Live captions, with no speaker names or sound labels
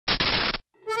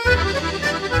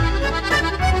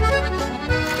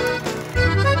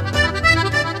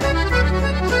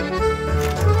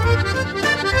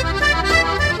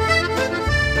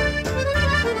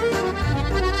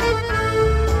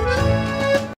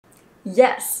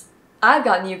Yes, I've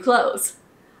got new clothes.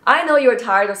 I know you're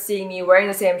tired of seeing me wearing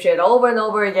the same shit over and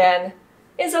over again.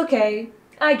 It's okay,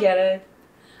 I get it.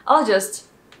 I'll just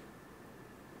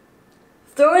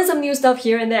throw in some new stuff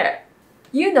here and there.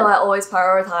 You know I always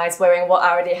prioritize wearing what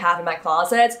I already have in my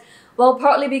closet. Well,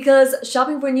 partly because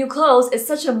shopping for new clothes is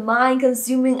such a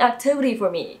mind-consuming activity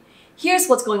for me. Here's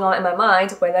what's going on in my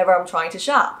mind whenever I'm trying to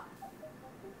shop.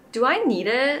 Do I need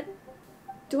it?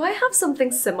 Do I have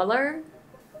something similar?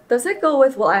 Does it go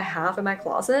with what I have in my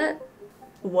closet?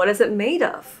 What is it made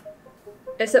of?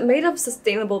 Is it made of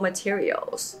sustainable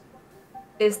materials?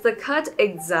 Is the cut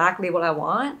exactly what I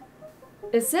want?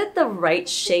 Is it the right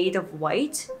shade of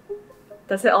white?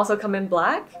 Does it also come in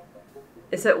black?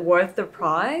 Is it worth the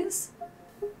price?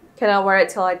 Can I wear it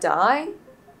till I die?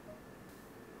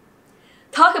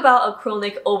 Talk about a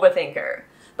chronic overthinker.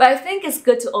 But I think it's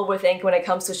good to overthink when it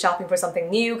comes to shopping for something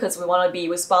new because we want to be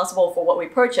responsible for what we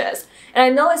purchase. And I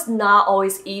know it's not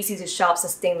always easy to shop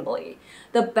sustainably.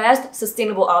 The best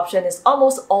sustainable option is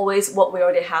almost always what we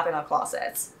already have in our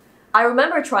closets. I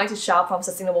remember trying to shop from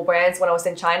sustainable brands when I was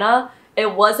in China.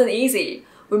 It wasn't easy.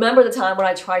 Remember the time when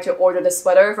I tried to order the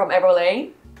sweater from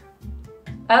Everlane?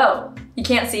 Oh, you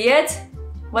can't see it?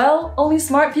 Well, only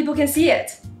smart people can see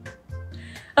it.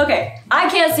 Okay, I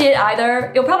can't see it either.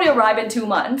 It'll probably arrive in 2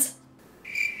 months.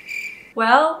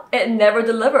 Well, it never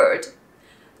delivered.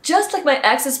 Just like my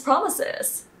ex's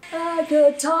promises. I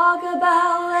could talk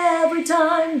about every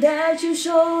time that you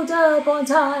showed up on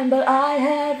time, but I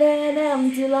have an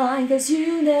empty line cause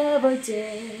you never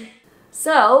did.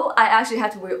 So, I actually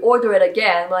had to reorder it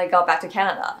again when I got back to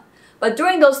Canada. But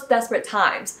during those desperate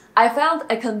times, I found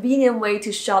a convenient way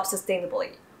to shop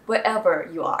sustainably, wherever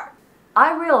you are.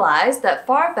 I realized that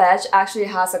FARFETCH actually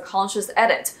has a conscious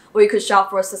edit where you could shop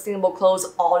for sustainable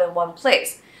clothes all in one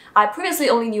place. I previously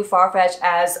only knew FARFETCH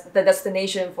as the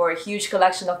destination for a huge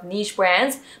collection of niche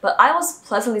brands, but I was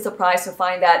pleasantly surprised to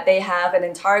find that they have an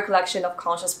entire collection of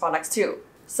conscious products too.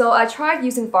 So I tried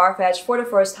using FARFETCH for the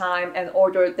first time and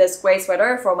ordered this gray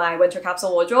sweater for my winter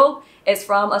capsule wardrobe. It's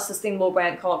from a sustainable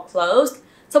brand called Closed.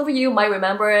 Some of you might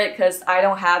remember it because I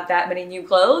don't have that many new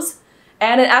clothes.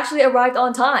 And it actually arrived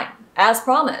on time, as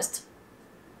promised.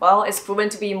 Well, it's proven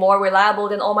to be more reliable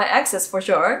than all my exes for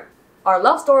sure. Our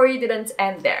love story didn't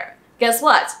end there. Guess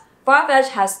what? FARFETCH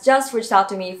has just reached out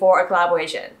to me for a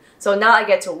collaboration. So now I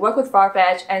get to work with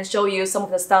FARFETCH and show you some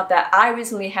of the stuff that I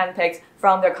recently handpicked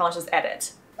from their conscious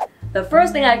edit. The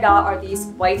first thing I got are these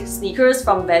white sneakers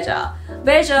from Veja.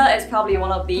 Veja is probably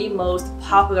one of the most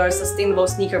popular sustainable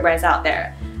sneaker brands out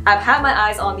there. I've had my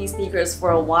eyes on these sneakers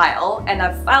for a while, and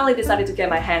I've finally decided to get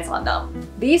my hands on them.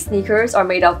 These sneakers are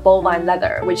made of bovine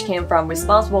leather, which came from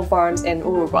responsible farms in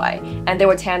Uruguay, and they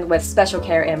were tanned with special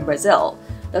care in Brazil.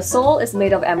 The sole is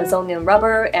made of Amazonian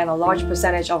rubber and a large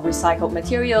percentage of recycled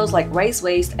materials like race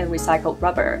waste and recycled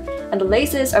rubber, and the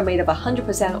laces are made of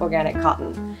 100% organic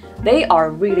cotton. They are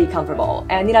really comfortable,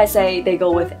 and need I say, they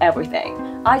go with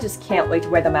everything. I just can't wait to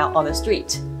wear them out on the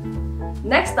street.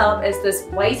 Next up is this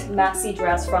white maxi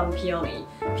dress from Peony.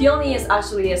 Peony is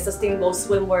actually a sustainable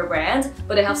swimwear brand,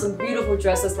 but they have some beautiful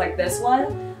dresses like this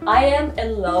one. I am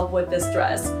in love with this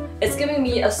dress. It's giving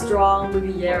me a strong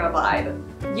Riviera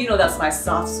vibe. You know that's my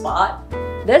soft spot.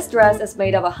 This dress is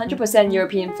made of 100%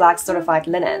 European flax certified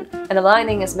linen, and the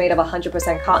lining is made of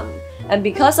 100% cotton. And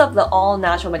because of the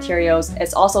all-natural materials,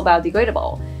 it's also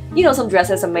biodegradable. You know, some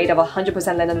dresses are made of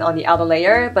 100% linen on the outer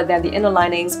layer, but then the inner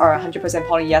linings are 100%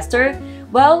 polyester.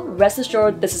 Well, rest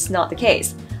assured this is not the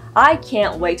case. I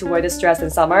can't wait to wear this dress in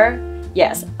summer.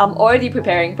 Yes, I'm already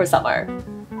preparing for summer.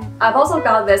 I've also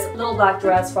got this little black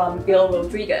dress from Gil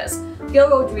Rodriguez. Gil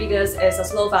Rodriguez is a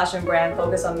slow fashion brand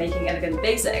focused on making elegant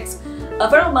basics. A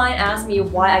friend of mine asked me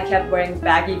why I kept wearing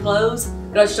baggy clothes.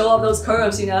 Gotta show off those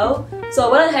curves, you know? So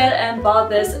I went ahead and bought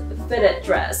this fitted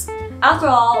dress. After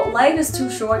all, life is too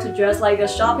short to dress like a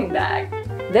shopping bag.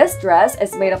 This dress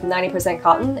is made of 90%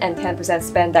 cotton and 10%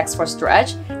 spandex for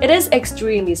stretch. It is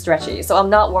extremely stretchy, so I'm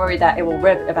not worried that it will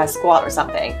rip if I squat or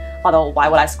something. Although, why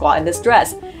would I squat in this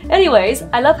dress? Anyways,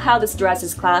 I love how this dress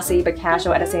is classy but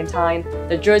casual at the same time.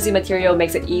 The jersey material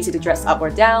makes it easy to dress up or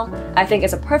down. I think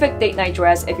it's a perfect date night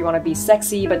dress if you want to be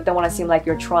sexy but don't want to seem like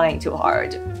you're trying too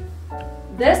hard.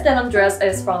 This denim dress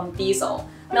is from Diesel.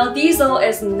 Now, Diesel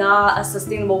is not a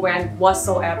sustainable brand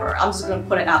whatsoever. I'm just gonna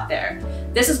put it out there.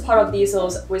 This is part of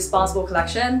Diesel's Responsible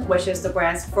Collection, which is the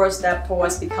brand's first step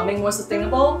towards becoming more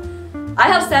sustainable. I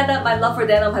have said that my love for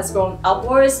denim has grown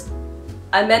upwards.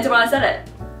 I meant it when I said it.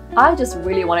 I just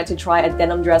really wanted to try a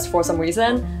denim dress for some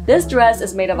reason. This dress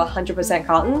is made of 100%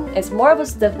 cotton. It's more of a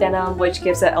stiff denim, which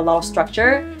gives it a lot of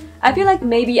structure. I feel like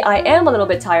maybe I am a little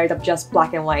bit tired of just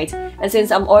black and white, and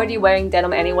since I'm already wearing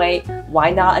denim anyway,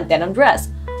 why not a denim dress?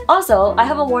 Also, I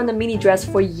haven't worn a mini dress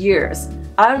for years.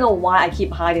 I don't know why I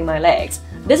keep hiding my legs.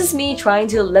 This is me trying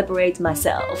to liberate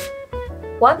myself.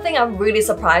 One thing I'm really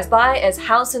surprised by is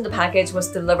how soon the package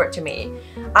was delivered to me.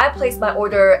 I placed my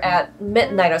order at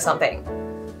midnight or something.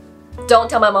 Don't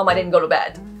tell my mom I didn't go to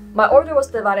bed. My order was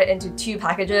divided into 2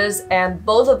 packages and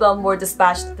both of them were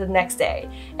dispatched the next day,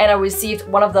 and I received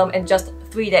one of them in just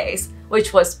 3 days,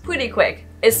 which was pretty quick,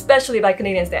 especially by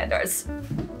Canadian standards.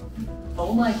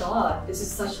 Oh my god, this is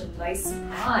such a nice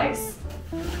surprise.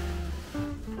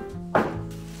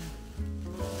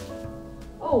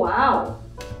 Oh wow,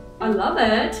 I love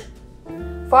it!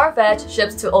 FARFETCH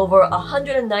ships to over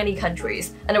 190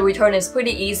 countries, and the return is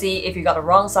pretty easy if you got the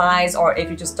wrong size or if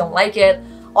you just don't like it.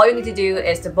 All you need to do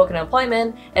is to book an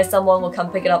appointment and someone will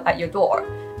come pick it up at your door.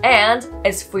 And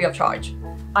it's free of charge.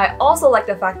 I also like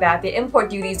the fact that the import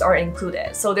duties are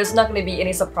included, so there's not going to be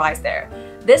any surprise there.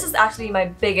 This is actually my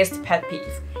biggest pet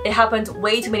peeve. It happened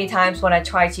way too many times when I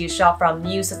tried to shop from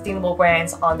new sustainable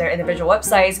brands on their individual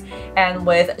websites, and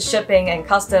with shipping and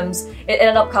customs, it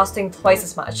ended up costing twice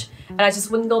as much, and I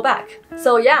just wouldn't go back.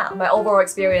 So yeah, my overall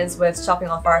experience with shopping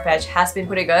on FARFETCH has been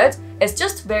pretty good. It's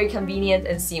just very convenient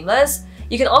and seamless.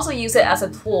 You can also use it as a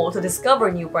tool to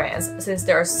discover new brands since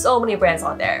there are so many brands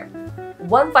on there.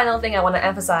 One final thing I want to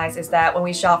emphasize is that when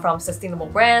we shop from sustainable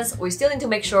brands, we still need to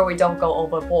make sure we don't go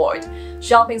overboard.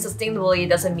 Shopping sustainably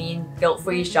doesn't mean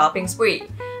guilt-free shopping spree.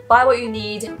 Buy what you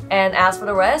need, and as for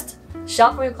the rest,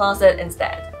 shop from your closet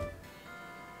instead.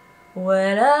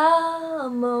 When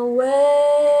I'm away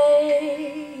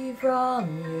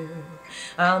from you,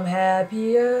 I'm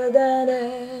happier than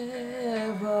ever.